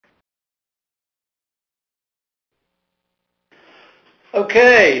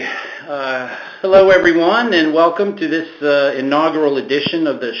Okay. Hello, everyone, and welcome to this inaugural edition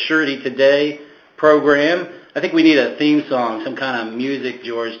of the Surety Today program. I think we need a theme song, some kind of music,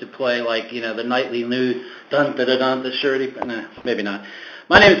 George, to play, like, the nightly news, dun-da-da-dun, the Surety. No, maybe not.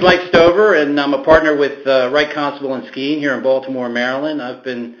 My name is Mike Stover, and I'm a partner with Wright Constable and Skeen here in Baltimore, Maryland. I've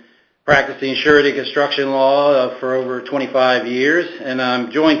been practicing surety construction law for over 25 years, and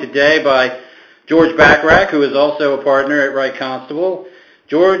I'm joined today by George Bachrach, who is also a partner at Wright Constable.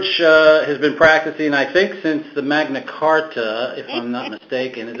 George has been practicing, I think, since the Magna Carta, if I'm not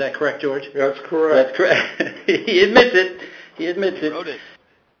mistaken. Is that correct, George? That's correct. That's correct. He admits it. He wrote it.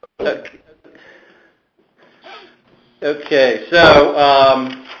 Okay, so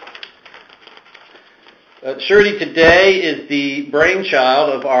Surety Today is the brainchild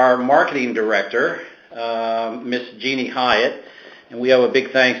of our marketing director, Miss Jeannie Hyatt, and we owe a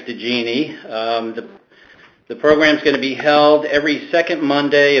big thanks to Jeannie. The program is going to be held every second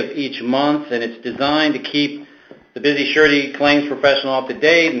Monday of each month, and it's designed to keep the busy surety claims professional up to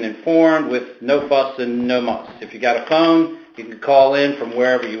date and informed with no fuss and no muss. If you got a phone, you can call in from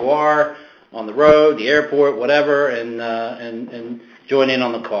wherever you are, on the road, the airport, whatever, and join in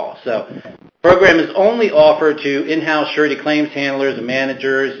on the call. So the program is only offered to in-house surety claims handlers and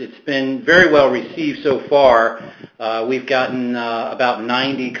managers. It's been very well received so far. We've gotten about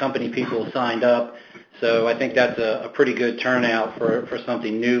 90 company people signed up. So I think that's a pretty good turnout for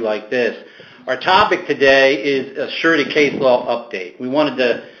something new like this. Our topic today is a surety case law update. We wanted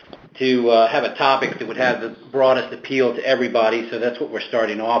to have a topic that would have the broadest appeal to everybody, so that's what we're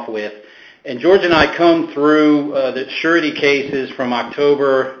starting off with. And George and I combed through the surety cases from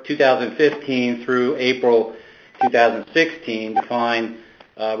October 2015 through April 2016 to find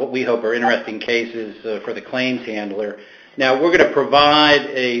what we hope are interesting cases for the claims handler. Now, we're going to provide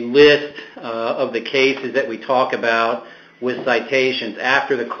a list of the cases that we talk about with citations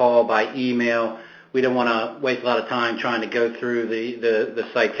after the call by email. We don't want to waste a lot of time trying to go through the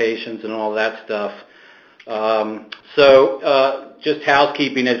citations and all that stuff. So just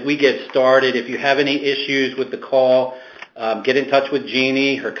housekeeping as we get started. If you have any issues with the call, get in touch with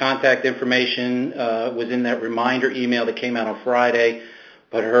Jeannie. Her contact information was in that reminder email that came out on Friday.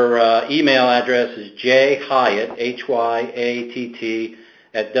 But her email address is jhyatt, H-Y-A-T-T,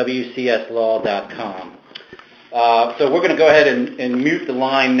 at wcslaw.com. So we're going to go ahead and mute the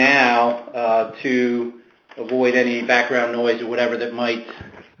line now to avoid any background noise or whatever that might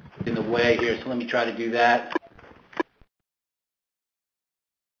be in the way here. So let me try to do that.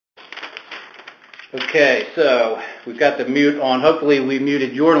 Okay, so we've got the mute on. Hopefully we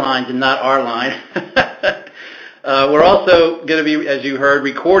muted your lines and not our line. We're also going to be, as you heard,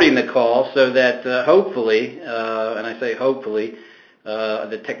 recording the call so that hopefully, and I say hopefully,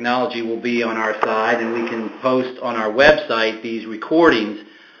 the technology will be on our side and we can post on our website these recordings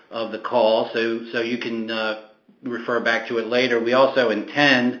of the call so you can refer back to it later. We also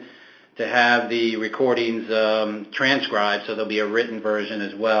intend to have the recordings transcribed, so there'll be a written version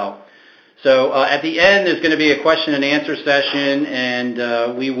as well. So at the end, there's going to be a question and answer session,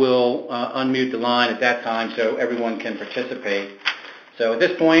 and we will unmute the line at that time so everyone can participate. So at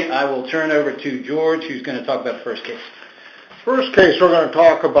this point, I will turn over to George, who's going to talk about the first case. First case we're going to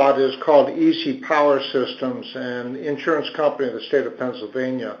talk about is called EC Power Systems, an insurance company in the state of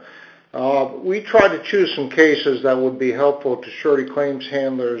Pennsylvania. We tried to choose some cases that would be helpful to surety claims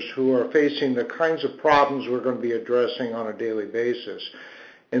handlers who are facing the kinds of problems we're going to be addressing on a daily basis.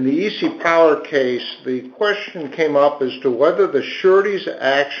 In the EC Power case, the question came up as to whether the surety's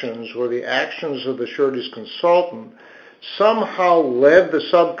actions or the actions of the surety's consultant somehow led the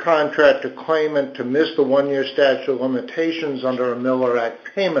subcontractor claimant to miss the one-year statute of limitations under a Miller Act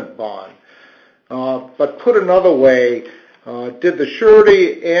payment bond. But put another way, did the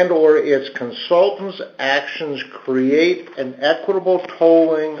surety and or its consultant's actions create an equitable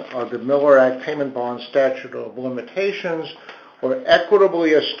tolling of the Miller Act payment bond statute of limitations, or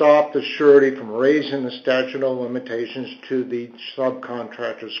equitably stop the surety from raising the statute of limitations to the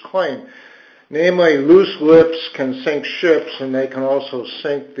subcontractor's claim? Namely, loose lips can sink ships, and they can also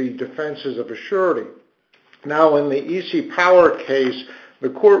sink the defenses of a surety. Now, in the EC Power case,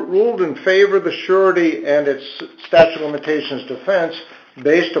 the court ruled in favor of the surety and its statute of limitations defense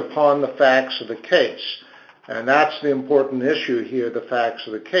based upon the facts of the case. And that's the important issue here, the facts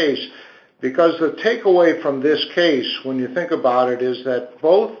of the case. Because the takeaway from this case, when you think about it, is that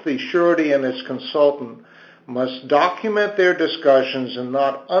both the surety and its consultant must document their discussions and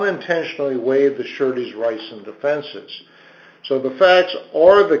not unintentionally waive the surety's rights and defenses. So the facts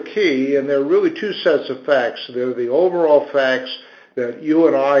are the key, and there are really two sets of facts. There are the overall facts that you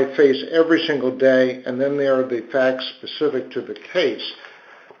and I face every single day, and then there are the facts specific to the case.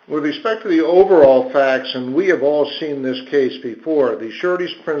 With respect to the overall facts, and we have all seen this case before, the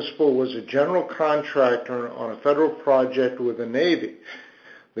surety's principal was a general contractor on a federal project with the Navy.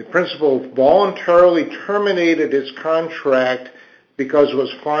 The principal voluntarily terminated its contract because it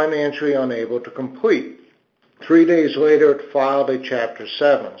was financially unable to complete. 3 days later, it filed a Chapter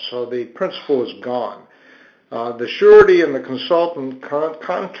 7, so the principal is gone. The surety and the consultant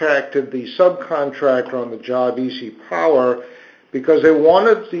contacted the subcontractor on the job, EC Power, because they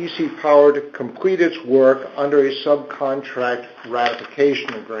wanted EC Power to complete its work under a subcontract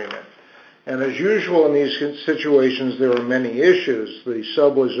ratification agreement. And as usual in these situations, there are many issues. The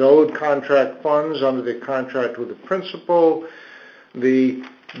sub was owed contract funds under the contract with the principal. The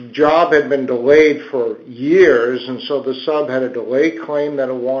job had been delayed for years, and so the sub had a delay claim that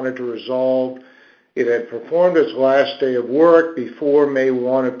it wanted to resolve. It had performed its last day of work before May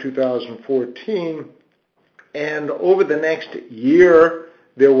 1 of 2014, and over the next year,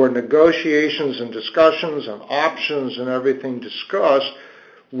 there were negotiations and discussions and options and everything discussed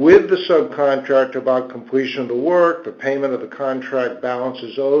with the subcontractor about completion of the work, the payment of the contract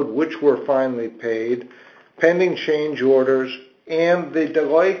balances owed, which were finally paid, pending change orders, and the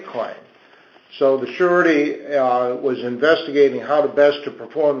delay claim. So the surety was investigating how to best to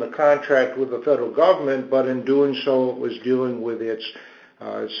perform the contract with the federal government, but in doing so it was dealing with its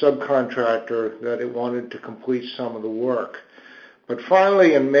subcontractor that it wanted to complete some of the work. But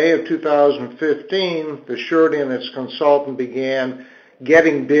finally, in May of 2015, the surety and its consultant began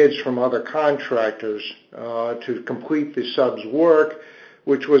getting bids from other contractors to complete the sub's work,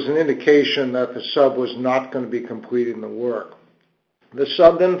 which was an indication that the sub was not going to be completing the work. The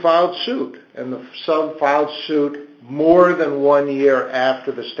sub then filed suit, and the sub filed suit more than 1 year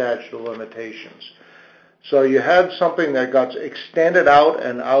after the statute of limitations. So you had something that got extended out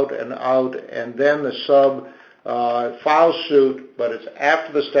and out and out, and then the sub files suit, but it's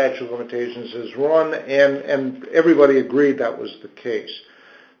after the statute of limitations is run, and everybody agreed that was the case.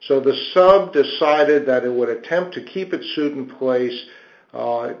 So the sub decided that it would attempt to keep its suit in place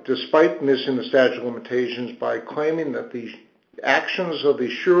despite missing the statute of limitations by claiming that the actions of the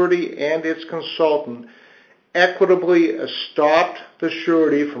surety and its consultant equitably stopped the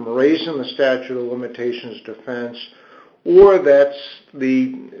surety from raising the statute of limitations defense, or that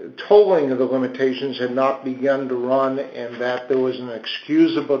the tolling of the limitations had not begun to run and that there was an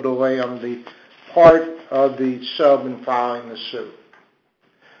excusable delay on the part of the sub in filing the suit.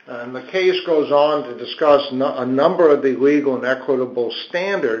 And the case goes on to discuss a number of the legal and equitable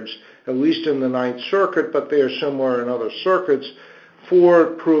standards, at least in the Ninth Circuit, but they are similar in other circuits, for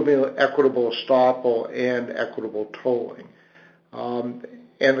proving equitable estoppel and equitable tolling.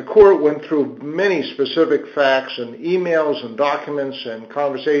 And the court went through many specific facts and emails and documents and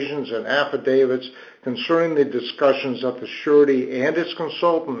conversations and affidavits concerning the discussions that the surety and its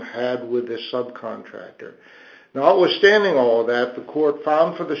consultant had with this subcontractor. Notwithstanding all of that, the court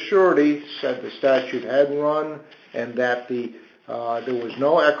found for the surety, said the statute had run, and that there was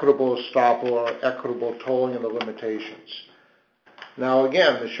no equitable estoppel or equitable tolling of the limitations. Now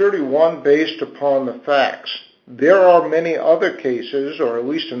again, the surety won based upon the facts. There are many other cases, or at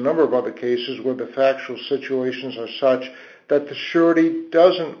least a number of other cases, where the factual situations are such that the surety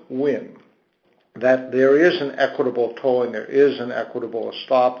doesn't win, that there is an equitable tolling, there is an equitable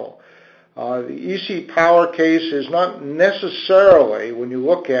estoppel. The EC Power case is not necessarily, when you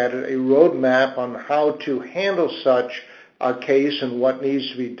look at it, a roadmap on how to handle such a case and what needs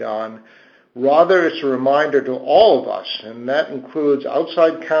to be done. Rather, it's a reminder to all of us, and that includes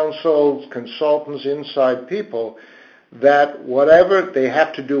outside counsel, consultants, inside people, that whatever they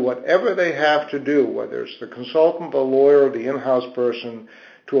have to do, whatever they have to do, whether it's the consultant, the lawyer, or the in-house person,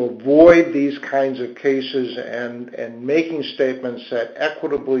 to avoid these kinds of cases and making statements that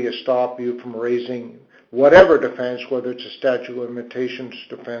equitably stop you from raising whatever defense, whether it's a statute of limitations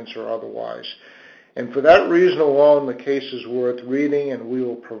defense or otherwise. And for that reason alone, the case is worth reading, and we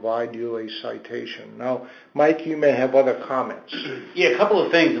will provide you a citation. Now, Mike, you may have other comments. Yeah, a couple of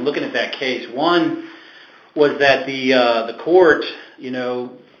things in looking at that case. One was that the court,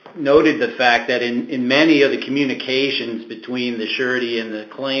 noted the fact that in many of the communications between the surety and the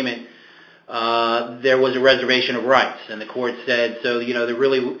claimant, there was a reservation of rights, and the court said, so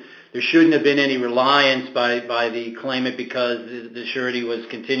there shouldn't have been any reliance by the claimant because the surety was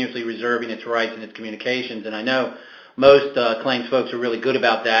continuously reserving its rights in its communications. And I know most claims folks are really good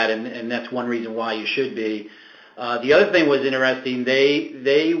about that, and that's one reason why you should be. The other thing was interesting.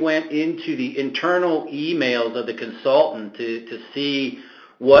 They went into the internal emails of the consultant to see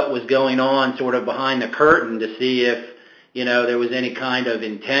what was going on sort of behind the curtain, to see if there was any kind of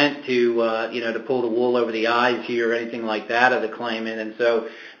intent to, to pull the wool over the eyes here or anything like that of the claimant. And so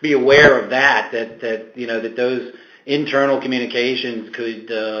be aware of that those internal communications could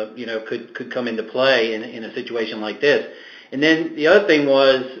come into play in a situation like this. And then the other thing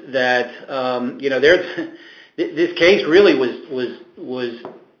was that, this case really was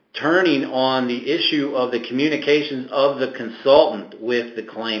turning on the issue of the communications of the consultant with the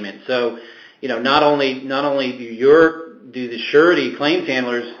claimant. So, not only do the surety claims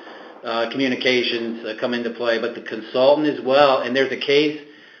handlers communications come into play, but the consultant as well. And there's a case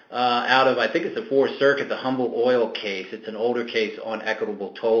out of, I think it's the Fourth Circuit, the Humble Oil case. It's an older case on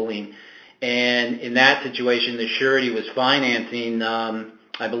equitable tolling. And in that situation, the surety was financing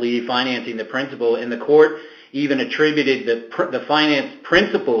the principal, and the court even attributed the finance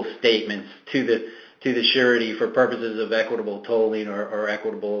principal statements to the surety for purposes of equitable tolling or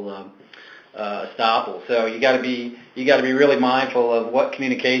equitable estoppel. So you got to be really mindful of what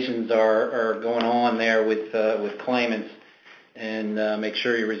communications are going on there with claimants, and make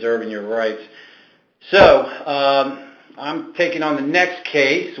sure you're reserving your rights. So I'm taking on the next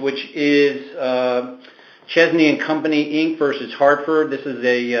case, which is Chesney and Company, Inc. versus Hartford. This is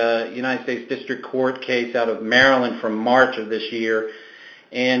a United States District Court case out of Maryland from March of this year.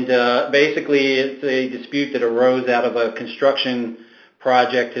 And basically it's a dispute that arose out of a construction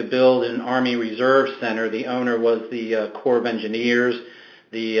project to build an Army Reserve Center. The owner was the Corps of Engineers.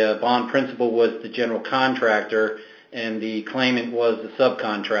 The bond principal was the general contractor, and the claimant was the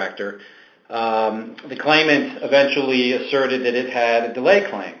subcontractor. The claimant eventually asserted that it had a delay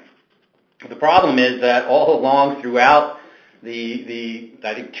claim. The problem is that all along throughout the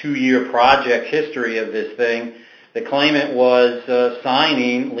I think 2-year project history of this thing, the claimant was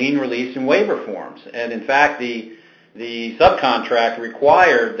signing lien release and waiver forms. And in fact, the subcontract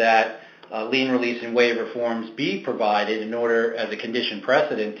required that lien release and waiver forms be provided in order as a condition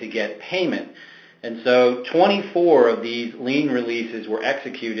precedent to get payment. And so 24 of these lien releases were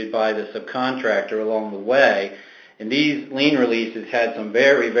executed by the subcontractor along the way. And these lien releases had some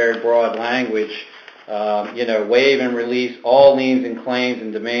very, very broad language, waive and release all liens and claims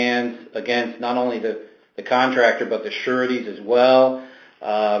and demands against not only the contractor but the sureties as well.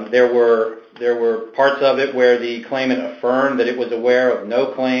 There were parts of it where the claimant affirmed that it was aware of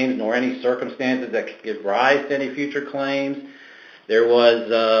no claims nor any circumstances that could give rise to any future claims. There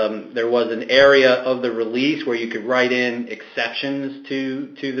was an area of the release where you could write in exceptions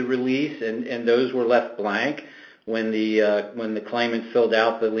to the release, and those were left blank when the claimant filled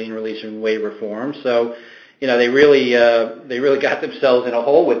out the lien release and waiver form. So, they really got themselves in a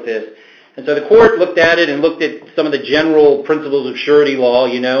hole with this. And so the court looked at it and looked at some of the general principles of surety law,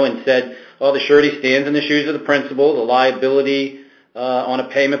 and said, well, the surety stands in the shoes of the principal. The liability on a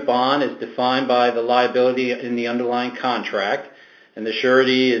payment bond is defined by the liability in the underlying contract, and the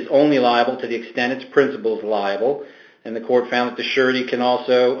surety is only liable to the extent its principal is liable. And the court found that the surety can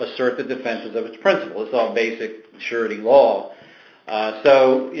also assert the defenses of its principal. It's all basic surety law.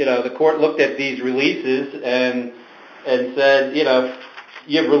 So the court looked at these releases and said,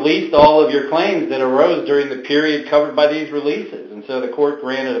 you've released all of your claims that arose during the period covered by these releases. And so the court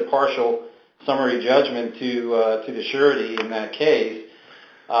granted a partial summary judgment to the surety in that case.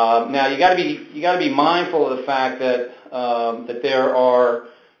 Now you got to be mindful of the fact that there are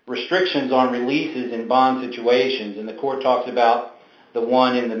restrictions on releases in bond situations, and the court talks about the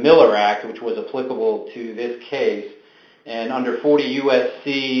one in the Miller Act, which was applicable to this case. And under 40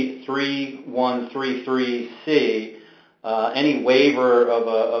 U.S.C. 3133C, any waiver of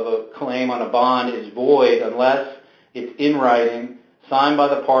a claim on a bond is void unless it's in writing, signed by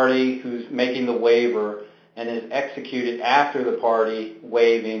the party who's making the waiver, and is executed after the party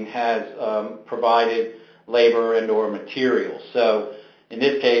waiving has provided labor and or materials. So in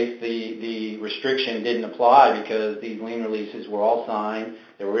this case, the restriction didn't apply because these lien releases were all signed.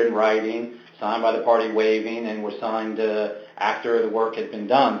 They were in writing, signed by the party waiving, and were signed after the work had been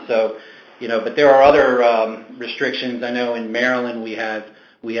done. So, but there are other restrictions. I know in Maryland we have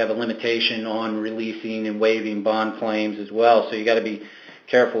a limitation on releasing and waiving bond claims as well. So you got to be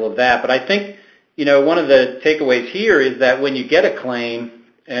careful of that. But I think, one of the takeaways here is that when you get a claim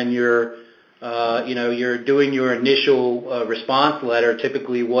and you're doing your initial response letter,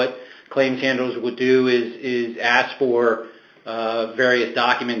 typically what claims handlers would do is ask for various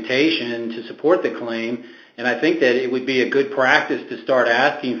documentation to support the claim. And I think that it would be a good practice to start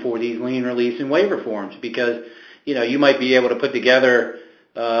asking for these lien release and waiver forms because, you might be able to put together,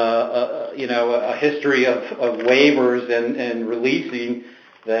 a history of waivers and releasing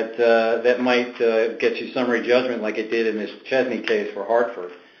that might get you summary judgment like it did in this Chesney case for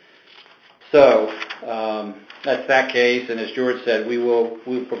Hartford. So That's that case, and as George said, we'll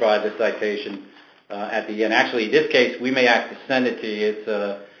provide the citation at the end. Actually, this case, we may have to send it to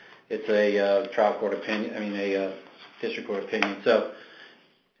you. It's a trial court opinion, a district court opinion. So,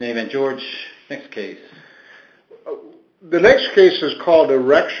 in any event, George, next case. The next case is called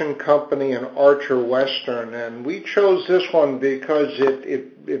Erection Company and Archer Western, and we chose this one because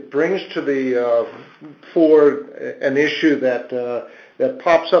it brings to the fore an issue that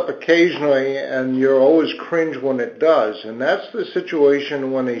pops up occasionally, and you're always cringe when it does, and that's the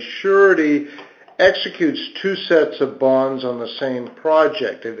situation when a surety executes two sets of bonds on the same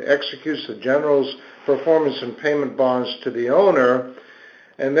project. It executes the general's performance and payment bonds to the owner,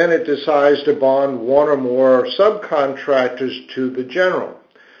 and then it decides to bond one or more subcontractors to the general.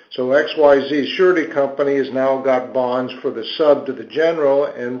 So XYZ Surety Company has now got bonds for the sub to the general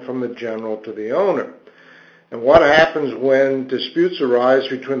and from the general to the owner. And what happens when disputes arise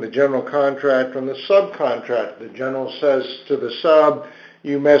between the general contractor and the subcontractor? The general says to the sub,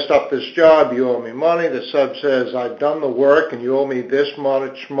 you messed up this job, you owe me money. The sub says, I've done the work and you owe me this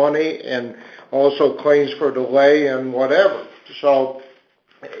much money, and also claims for delay and whatever. So,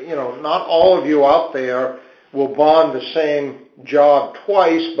 not all of you out there will bond the same job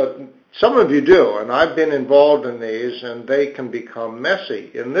twice, but some of you do, and I've been involved in these, and they can become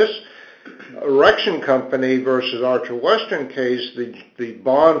messy. In this Erection Company versus Archer Western case, the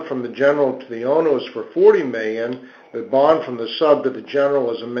bond from the general to the owner was for $40 million. The bond from the sub to the general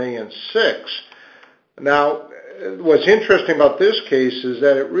was $1.6 million. Now, what's interesting about this case is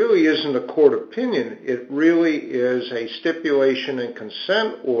that it really isn't a court opinion. It really is a stipulation and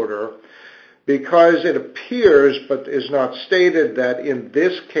consent order, because it appears, but is not stated, that in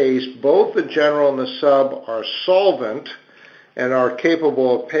this case both the general and the sub are solvent and are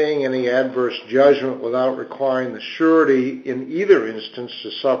capable of paying any adverse judgment without requiring the surety in either instance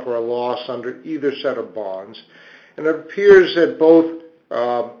to suffer a loss under either set of bonds. And it appears that both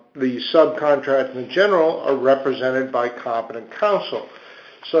the subcontract and the general are represented by competent counsel.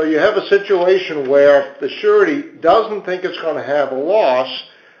 So you have a situation where the surety doesn't think it's going to have a loss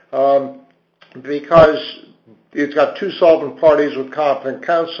because it's got two solvent parties with competent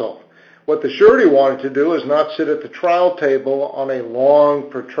counsel. What the surety wanted to do is not sit at the trial table on a long,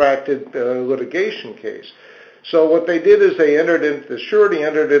 protracted litigation case. So what they did is the surety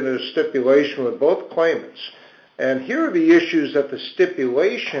entered into a stipulation with both claimants. And here are the issues that the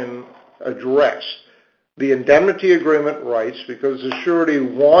stipulation addressed. The indemnity agreement rights, because the surety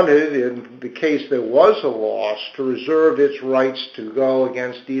wanted, in the case there was a loss, to reserve its rights to go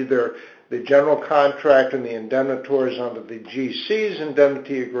against either the general contract and the indemnitors under the GC's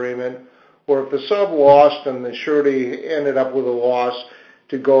indemnity agreement, or if the sub lost and the surety ended up with a loss,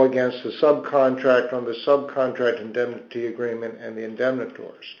 to go against the subcontract on the subcontract indemnity agreement and the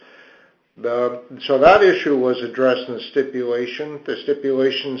indemnitors. So that issue was addressed in the stipulation. The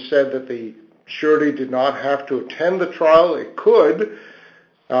stipulation said that the surety did not have to attend the trial. It could,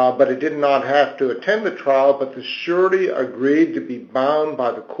 but it did not have to attend the trial, but the surety agreed to be bound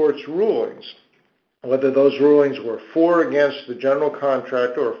by the court's rulings, whether those rulings were for or against the general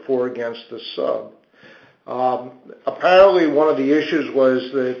contractor or for or against the sub. Apparently one of the issues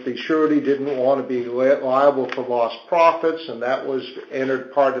was that the surety didn't want to be liable for lost profits, and that was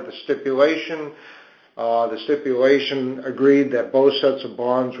entered part of the stipulation. The stipulation agreed that both sets of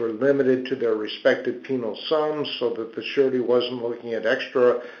bonds were limited to their respective penal sums, so that the surety wasn't looking at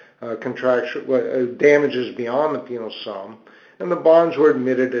extra contractual damages beyond the penal sum, and the bonds were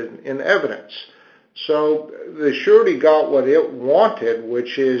admitted in evidence. So the surety got what it wanted,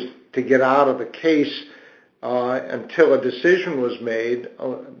 which is to get out of the case until a decision was made,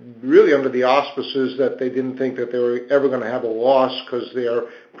 really under the auspices that they didn't think that they were ever going to have a loss because their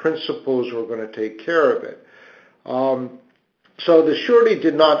principals were going to take care of it. So the surety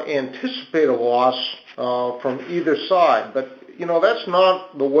did not anticipate a loss from either side, but that's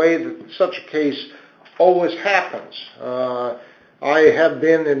not the way that such a case always happens. I have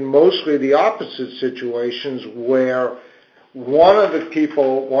been in mostly the opposite situations where one of the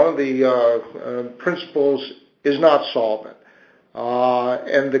principals is not solvent.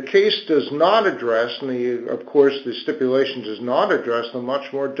 And the case does not address, and of course the stipulation does not address the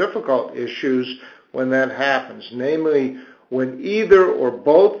much more difficult issues when that happens. Namely, when either or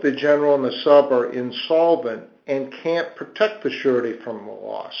both the general and the sub are insolvent and can't protect the surety from a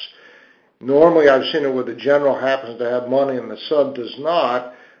loss. Normally I've seen it where the general happens to have money and the sub does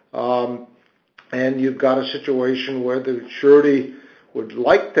not. And you've got a situation where the surety would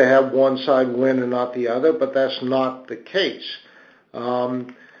like to have one side win and not the other, but that's not the case.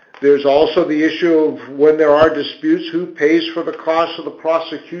 There's also the issue of when there are disputes, who pays for the cost of the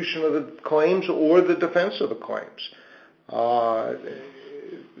prosecution of the claims or the defense of the claims.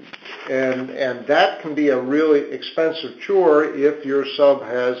 And that can be a really expensive chore if your sub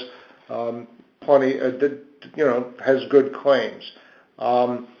has has good claims.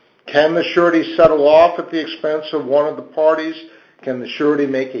 Can the surety settle off at the expense of one of the parties? Can the surety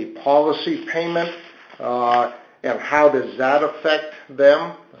make a policy payment? And how does that affect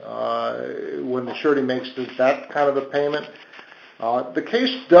them when the surety makes that kind of a payment? The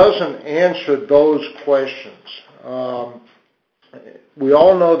case doesn't answer those questions. We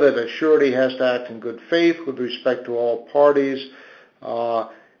all know that a surety has to act in good faith with respect to all parties,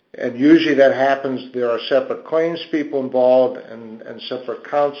 and usually that happens. There are separate claims people involved and separate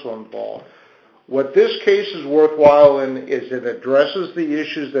counsel involved. What this case is worthwhile in is it addresses the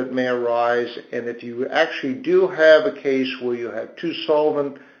issues that may arise, and if you actually do have a case where you have two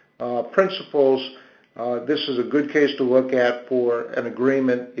solvent principals, this is a good case to look at for an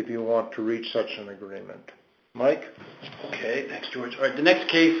agreement if you want to reach such an agreement. Mike? Okay, thanks, George. All right, the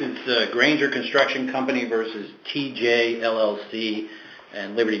next case is Granger Construction Company versus TJ LLC,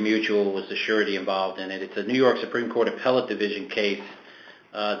 and Liberty Mutual was the surety involved in it. It's a New York Supreme Court Appellate Division case,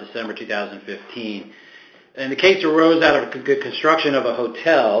 December 2015. And the case arose out of the construction of a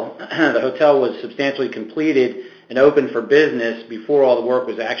hotel. The hotel was substantially completed and open for business before all the work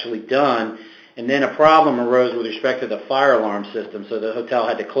was actually done. And then a problem arose with respect to the fire alarm system, so the hotel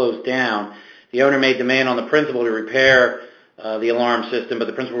had to close down. The owner made demand on the principal to repair the alarm system, but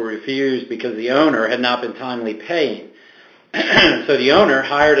the principal refused because the owner had not been timely paying. So the owner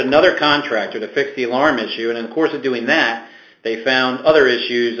hired another contractor to fix the alarm issue, and in the course of doing that, they found other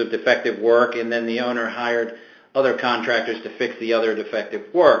issues of defective work, and then the owner hired other contractors to fix the other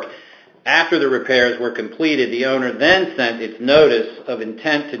defective work. After the repairs were completed, the owner then sent its notice of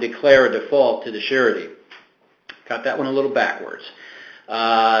intent to declare a default to the surety. Got that one a little backwards.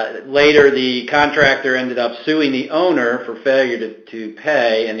 Later, the contractor ended up suing the owner for failure to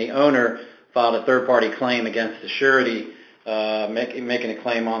pay, and the owner filed a third-party claim against the surety, making a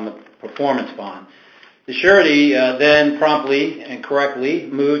claim on the performance bond. The surety then promptly and correctly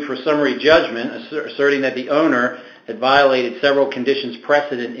moved for summary judgment, asserting that the owner had violated several conditions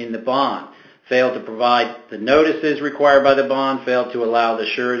precedent in the bond, failed to provide the notices required by the bond, failed to allow the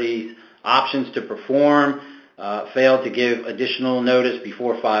surety's options to perform, failed to give additional notice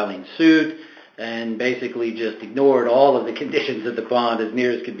before filing suit, and basically just ignored all of the conditions of the bond as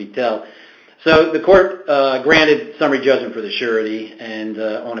near as could be told. So the court granted summary judgment for the surety, and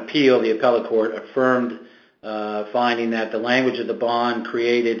on appeal, the appellate court affirmed finding that the language of the bond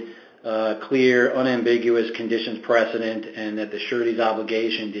created clear, unambiguous conditions precedent, and that the surety's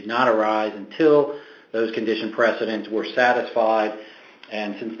obligation did not arise until those condition precedents were satisfied.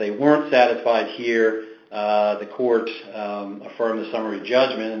 And since they weren't satisfied here, the court affirmed the summary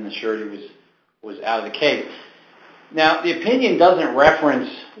judgment, and the surety was out of the case. Now, the opinion doesn't reference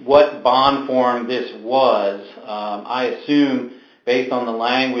what bond form this was. I assume, based on the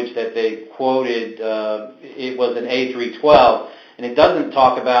language that they quoted, it was an A312, and it doesn't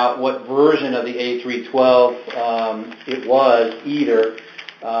talk about what version of the A312 it was either.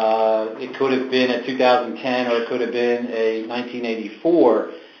 It could have been a 2010 or it could have been a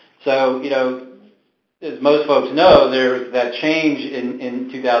 1984. So, as most folks know, there was that change in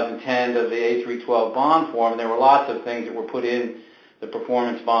 2010 of the A312 bond form. There were lots of things that were put in the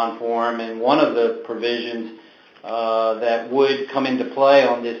performance bond form, and one of the provisions that would come into play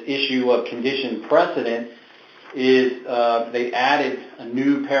on this issue of condition precedent is they added a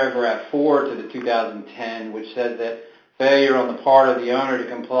new paragraph 4 to the 2010, which says that failure on the part of the owner to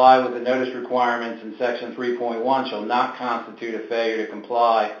comply with the notice requirements in section 3.1 shall not constitute a failure to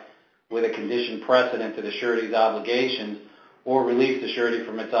comply with a condition precedent to the surety's obligations or release the surety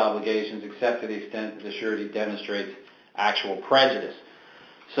from its obligations except to the extent that the surety demonstrates actual prejudice.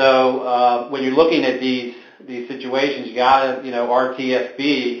 So when you're looking at these situations, you got to,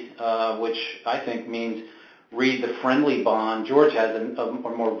 RTFB, which I think means read the friendly bond. George has a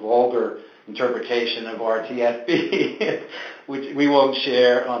more vulgar interpretation of RTFB, which we won't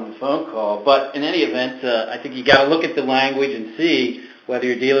share on the phone call. But in any event, I think you got to look at the language and see whether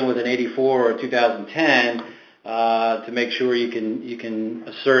you're dealing with an 84 or a 2010 to make sure you can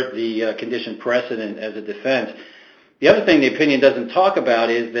assert the condition precedent as a defense. The other thing the opinion doesn't talk about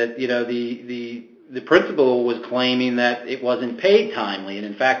is that the principal was claiming that it wasn't paid timely, and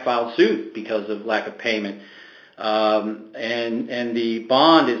in fact filed suit because of lack of payment. And the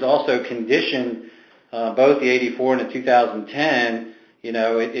bond is also conditioned, both the 84 and the 2010.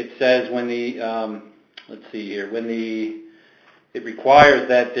 It says when the it requires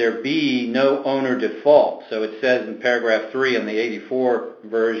that there be no owner default. So it says in paragraph 3 on the 84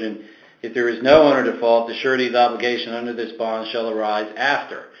 version, if there is no owner default, the surety's obligation under this bond shall arise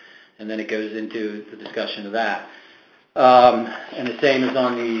after. And then it goes into the discussion of that. And the same is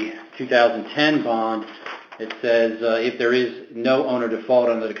on the 2010 bond. It says if there is no owner default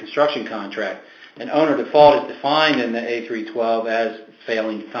under the construction contract. An owner default is defined in the A312 as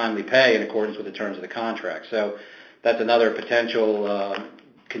failing to timely pay in accordance with the terms of the contract. So that's another potential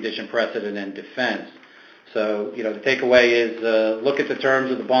condition precedent and defense. So, the takeaway is look at the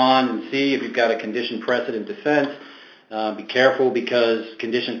terms of the bond and see if you've got a condition precedent defense. Be careful because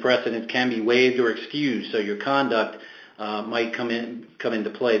condition precedent can be waived or excused, so your conduct might come into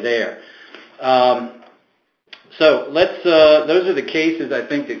play there. So those are the cases I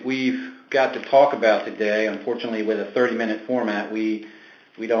think that we've got to talk about today. Unfortunately, with a 30-minute format, we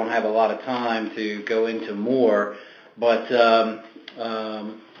don't have a lot of time to go into more, but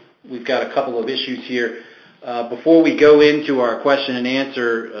we've got a couple of issues here. Before we go into our question and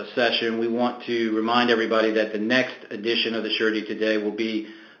answer session, we want to remind everybody that the next edition of the Surety Today will be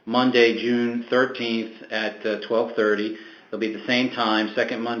Monday, June 13th at 12:30. It'll be at the same time,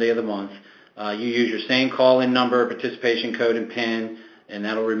 second Monday of the month. You use your same call-in number, participation code, and PIN, and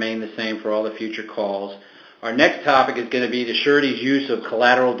that'll remain the same for all the future calls. Our next topic is going to be the surety's use of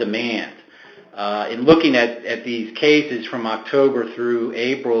collateral demand. In looking at these cases from October through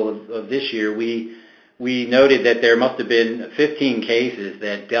April of this year, we noted that there must have been 15 cases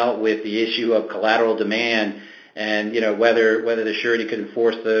that dealt with the issue of collateral demand and whether the surety could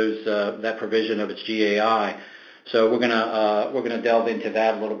enforce that provision of its GAI. So we're gonna delve into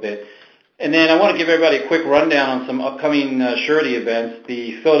that a little bit. And then I want to give everybody a quick rundown on some upcoming surety events.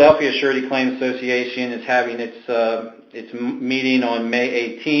 The Philadelphia Surety Claims Association is having its meeting on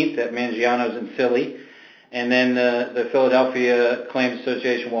May 18th at Mangiano's in Philly. And then the Philadelphia Claims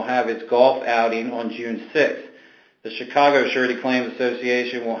Association will have its golf outing on June 6th. The Chicago Surety Claims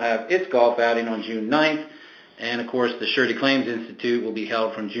Association will have its golf outing on June 9th. And, of course, the Surety Claims Institute will be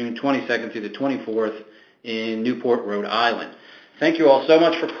held from June 22nd through the 24th in Newport, Rhode Island. Thank you all so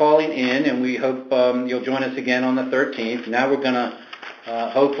much for calling in, and we hope you'll join us again on the 13th. Now we're going to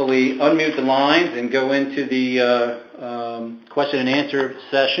hopefully unmute the lines and go into the question and answer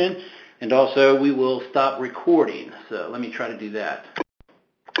session, and also we will stop recording. So let me try to do that.